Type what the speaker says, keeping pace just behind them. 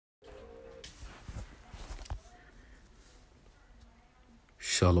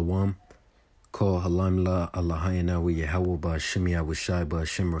Shalom. Call Halamla Allahayana with Yahweh Ba'Shem Yahushai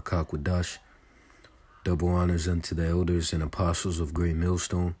Ba'Shem Rakak Wadash. Double honors unto the elders and apostles of Great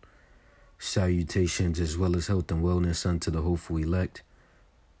Millstone. Salutations as well as health and wellness unto the hopeful elect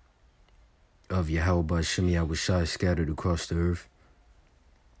of Yahweh Ba'Shem Yahushai scattered across the earth.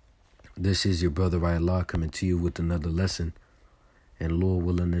 This is your brother Allah coming to you with another lesson. And Lord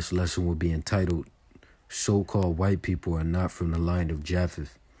willing, this lesson will be entitled, So-Called White People Are Not From the Line of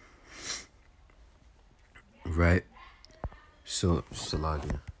Japheth. Right? So,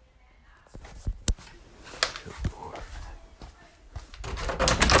 Salagia.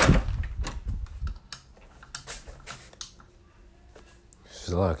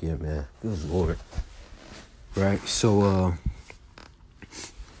 Salagia, man. Good Lord. Right? So,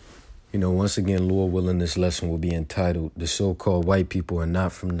 once again, Lord willing, this lesson will be entitled, The So-Called White People Are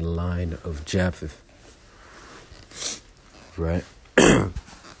Not From the Line of Japheth. Right?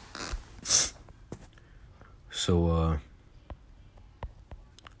 So,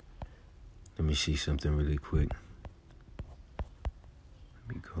 let me see something really quick.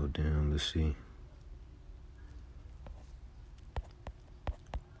 Let me go down, let's see.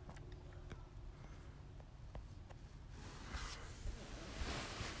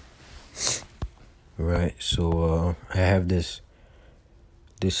 Right, so I have this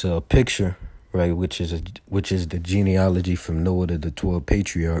picture, right, which is the genealogy from Noah to the 12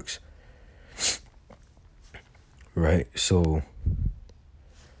 patriarchs. Right, so let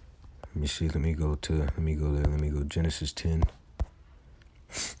me see. Let me go Genesis 10.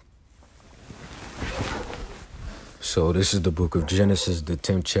 So this is the book of Genesis, the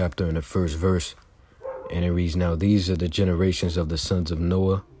 10th chapter and the first verse, and it reads, Now these are the generations of the sons of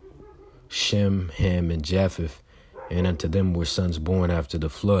Noah, Shem, Ham, and Japheth, and unto them were sons born after the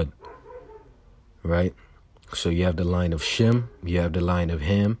flood. Right? So you have the line of Shem, you have the line of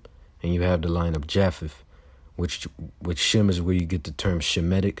Ham, and you have the line of Japheth, which Shem is where you get the term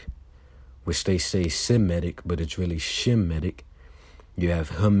Shemitic, which they say Semitic, but it's really Shemitic. You have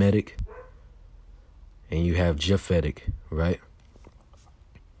Hamitic, and you have Japhetic, right?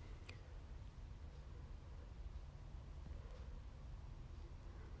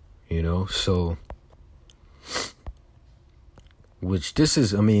 So, which this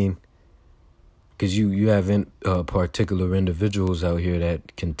is, because you have particular individuals out here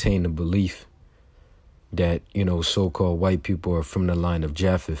that contain the belief that, so-called white people are from the line of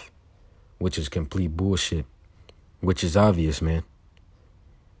Japheth, which is complete bullshit, which is obvious, man.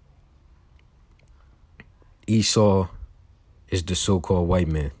 Esau is the so-called white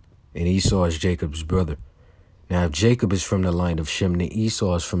man, and Esau is Jacob's brother. Now, if Jacob is from the line of Shem, then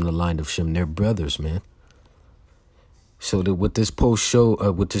Esau is from the line of Shem. They're brothers, man. So that what this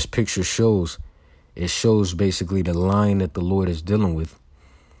picture shows, it shows basically the line that the Lord is dealing with,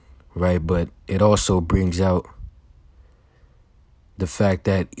 right? But it also brings out the fact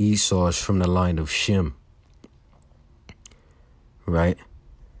that Esau is from the line of Shem, right?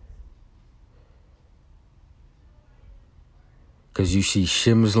 Because you see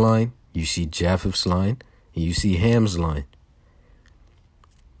Shem's line, you see Japheth's line, and you see Ham's line,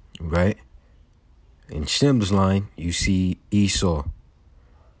 right? In Shem's line, you see Esau,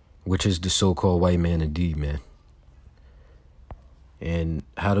 which is the so-called white man indeed, man. And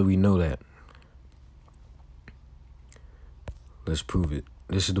how do we know that? Let's prove it.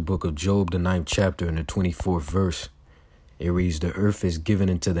 This is the book of Job, the 9th chapter and the 24th verse. It reads, The earth is given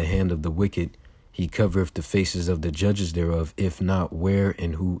into the hand of the wicked. He covereth the faces of the judges thereof. If not, where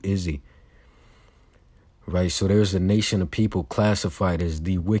and who is he? Right, so there's a nation of people classified as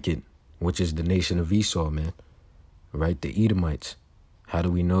the wicked, which is the nation of Esau, man. Right, the Edomites. How do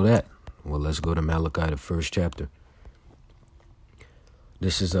we know that? Well, let's go to Malachi, the 1st chapter.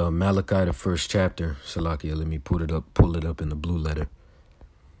 This is Malachi, the 1st chapter. Salakia, let me pull it up in the blue letter.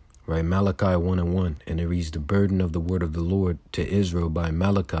 Right, Malachi 1:1, and it reads, The burden of the word of the Lord to Israel by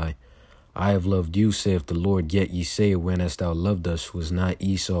Malachi. I have loved you, saith the Lord, yet ye say, When hast thou loved us? Was not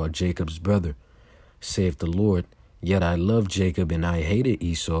Esau Jacob's brother? Saith the Lord, Yet I loved Jacob, and I hated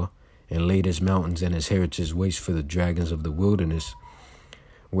Esau, and laid his mountains and his heritage waste for the dragons of the wilderness.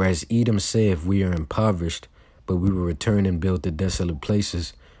 Whereas Edom saith, We are impoverished, but we will return and build the desolate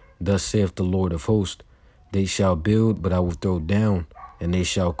places. Thus saith the Lord of hosts, They shall build, but I will throw down, and they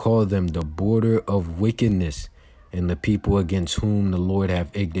shall call them the border of wickedness, and the people against whom the Lord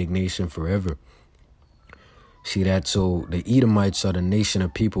have indignation forever. See that? So the Edomites are the nation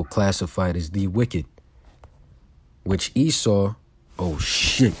of people classified as the wicked, which Esau, oh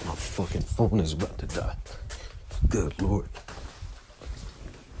shit, my fucking phone is about to die. Good Lord.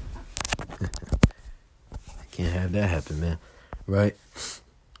 Can't have that happen, man. Right?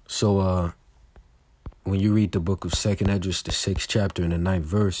 So when you read the book of 2nd Esdras, the 6th chapter and the 9th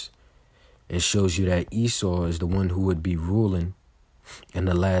verse, it shows you that Esau is the one who would be ruling in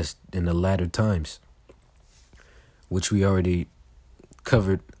the latter times, which we already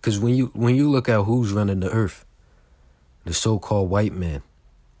covered. Because when you look at who's running the earth, the so-called white man,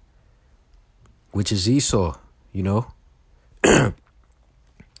 which is Esau, you know,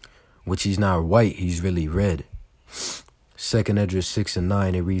 which he's not white, he's really red. 2nd Esdras 6 and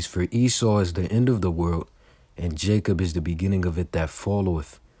 9, it reads, "For Esau is the end of the world, and Jacob is the beginning of it that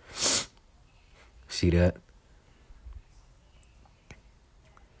followeth." See that?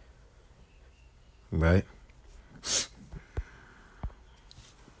 Right?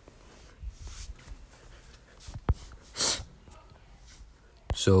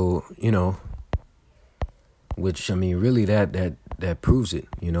 So, you know, which, I mean, really that proves it,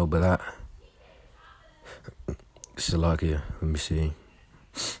 you know, but Salakia, let me see.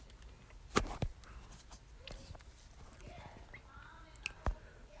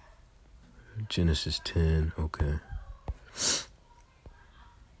 Genesis 10, okay.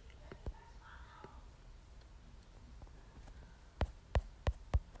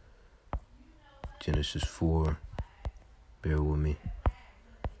 Genesis 4, bear with me.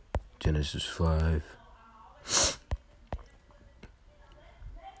 Genesis 5.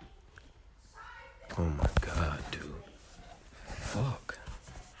 Oh my God, dude. Fuck.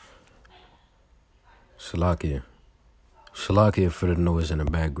 Salakia for the noise in the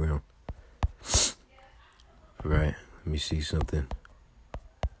background. Right, let me see something.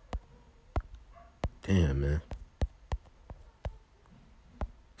 Damn, man.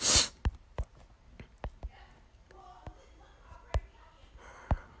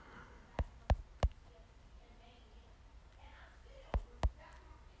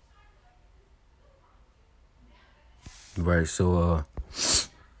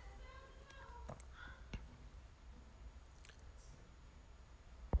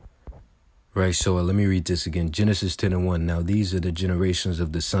 Right, so let me read this again. Genesis 10 and 1. Now these are the generations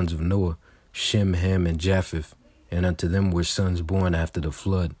of the sons of Noah, Shem, Ham, and Japheth, and unto them were sons born after the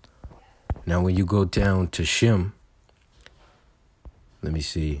flood. Now when you go down to Shem, let me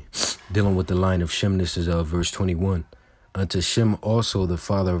see, dealing with the line of Shem, this is verse 21. Unto Shem also the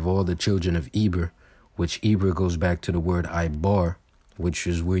father of all the children of Eber, which Eber goes back to the word Ibar, which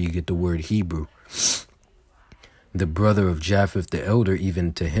is where you get the word Hebrew. The brother of Japheth the elder,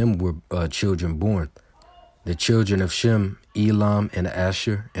 even to him were children born. The children of Shem, Elam and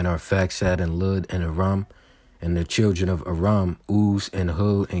Asher, and Arphaxad and Lud and Aram. And the children of Aram, Uz and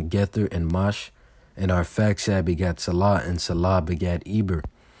Hul and Gether and Mash. And Arphaxad begat Salah, and Salah begat Eber.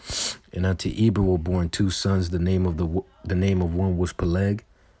 And unto Eber were born 2 sons. The name of one was Peleg,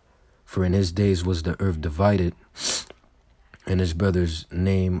 for in his days was the earth divided. And his brother's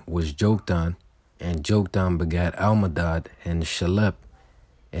name was Joktan. And Joktan begat Almadad and Shalep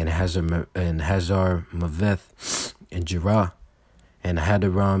and Hazar Maveth and Jerah and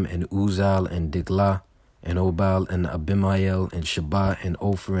Hadaram and Uzal and Diglah and Obal and Abimael and Shabbat and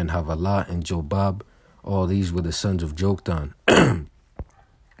Ophir and Havilah and Jobab. All these were the sons of Joktan. And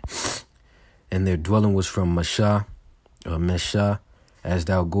their dwelling was from Meshah, as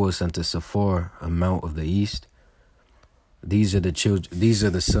thou goest unto Sephor, a mount of the east. These are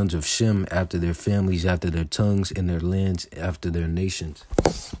the sons of Shem, after their families, after their tongues, and their lands, after their nations.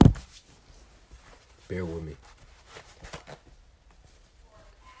 Bear with me.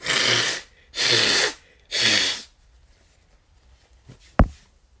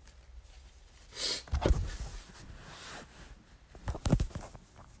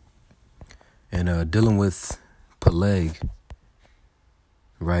 And dealing with Peleg,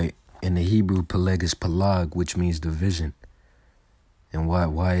 right? In the Hebrew, Peleg is Pelag, which means division. And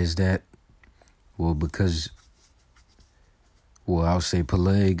why is that? Well, because, I'll say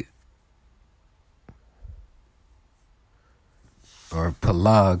Peleg, or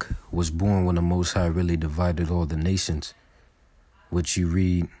Pelag, was born when the Most High really divided all the nations, which you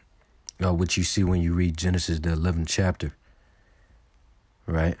see when you read Genesis, the 11th chapter,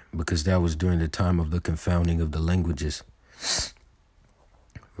 right? Because that was during the time of the confounding of the languages,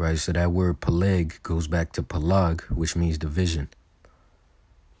 right? So that word Peleg goes back to Pelag, which means division.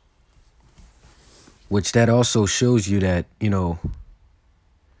 Which that also shows you that,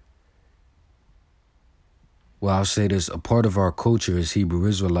 I'll say this, a part of our culture as Hebrew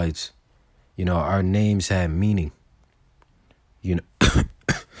Israelites, our names had meaning,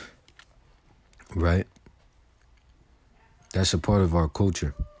 right? That's a part of our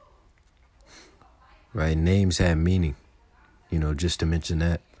culture, right? Names had meaning, just to mention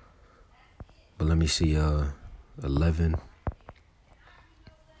that. But let me see, 11.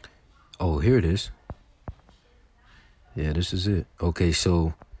 Oh, here it is. Yeah, this is it. Okay,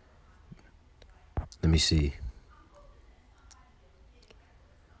 so let me see.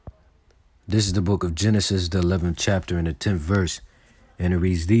 This is the book of Genesis, the 11th chapter and the 10th verse. And it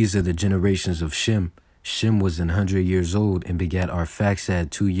reads, these are the generations of Shem. Shem was 100 years old and begat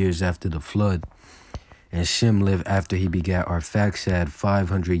Arphaxad 2 years after the flood. And Shem lived after he begat Arphaxad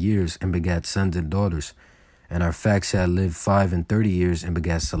 500 years and begat sons and daughters. And Arphaxad lived 35 years and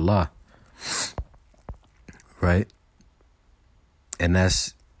begat Salah. Right? And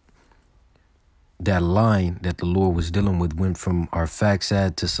that's that line that the Lord was dealing with went from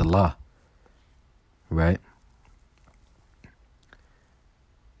Arphaxad to Salah. Right?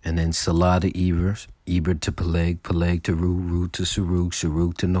 And then Salah to Eber, Eber to Peleg, Peleg to Ru, Ru to Serug,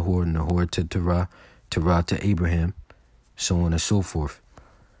 Serug to Nahor, Nahor to Terah, Terah to Abraham, so on and so forth.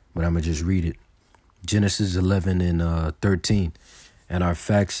 But I'm going to just read it. Genesis 11 and 13. And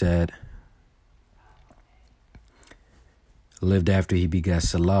Arphaxad lived after he begat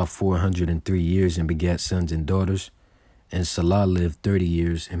Salah 403 years and begat sons and daughters. And Salah lived 30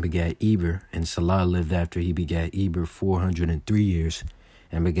 years and begat Eber. And Salah lived after he begat Eber 403 years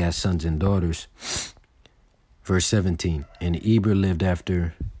and begat sons and daughters. Verse 17. And Eber lived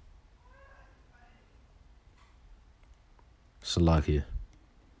after Salakia.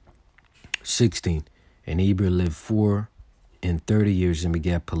 16. And Eber lived 430 years and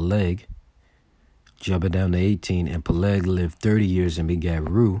begat Peleg. Jump it down to 18. And Peleg lived 30 years and begat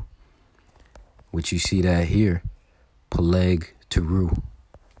Ru, which you see that here. Peleg to Ru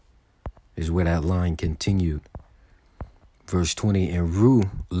is where that line continued. Verse 20. And Ru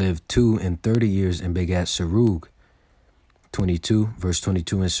lived 230 years and begat Serug. 22. Verse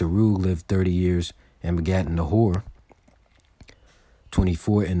 22. And Serug lived 30 years and begat Nahor.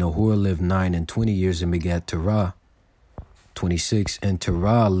 24. And Nahor lived 29 years and begat Terah. 26. And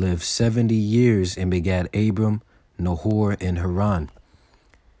Terah lived 70 years and begat Abram, Nahor, and Haran.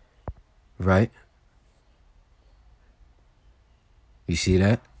 Right? You see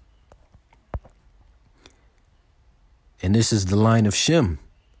that? And this is the line of Shem.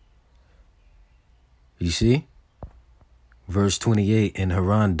 You see? Verse 28. And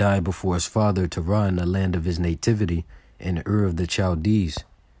Haran died before his father Terah in the land of his nativity, in Ur of the Chaldees.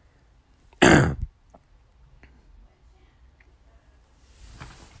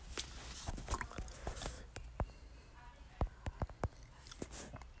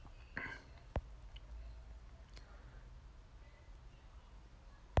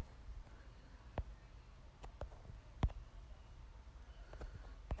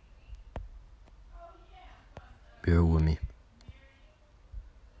 Bear with me.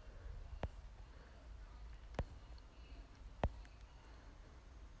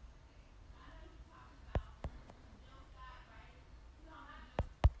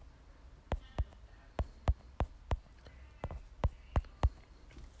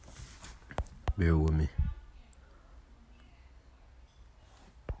 Bear with me.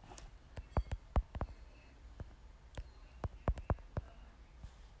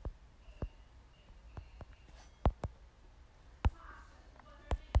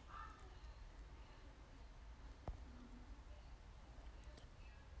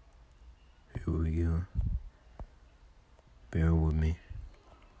 Here we go. Bear with me.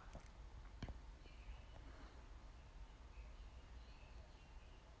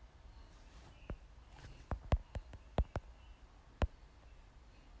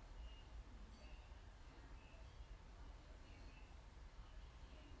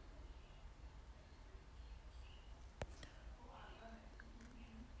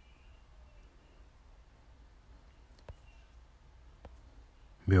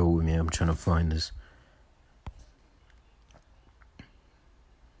 Bear with me, I'm trying to find this.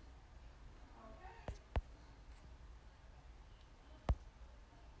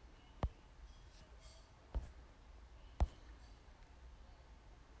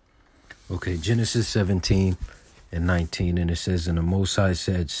 Okay, Genesis 17 and 19, and it says, And the Most High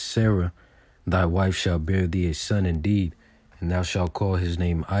said, Sarah, thy wife shall bear thee a son indeed, and thou shalt call his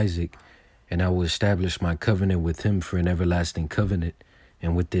name Isaac, and I will establish my covenant with him for an everlasting covenant,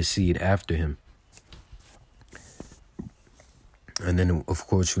 and with this seed after him. And then, of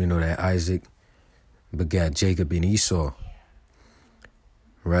course, we know that Isaac begat Jacob and Esau,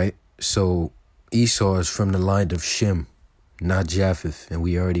 right? So Esau is from the line of Shem, not Japheth, and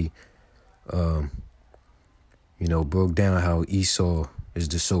we already broke down how Esau is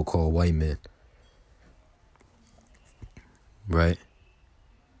the so-called white man, right?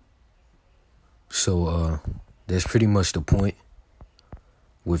 So that's pretty much the point.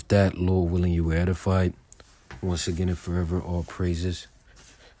 With that, Lord willing, you were edified. Once again and forever, all praises.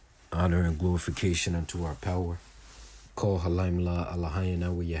 Honor and glorification unto our power. Call Halaim La Alahayan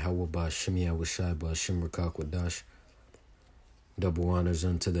Awa Yahweh Ba Shemi Awashai Ba Shem Rakak Wadash. Double honors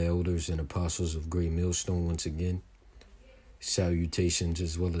unto the elders and apostles of Great Millstone once again. Salutations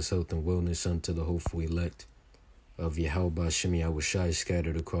as well as health and wellness unto the hopeful elect of Yahweh Ba Shemi Awashai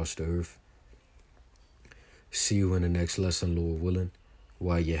scattered across the earth. See you in the next lesson, Lord willing.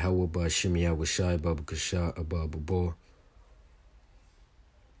 Why Yahweh Ba Shemi Awashai Baba Kasha Abba Babor.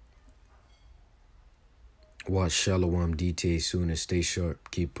 Watch Shalom DT soon and stay sharp.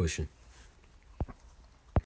 Keep pushing.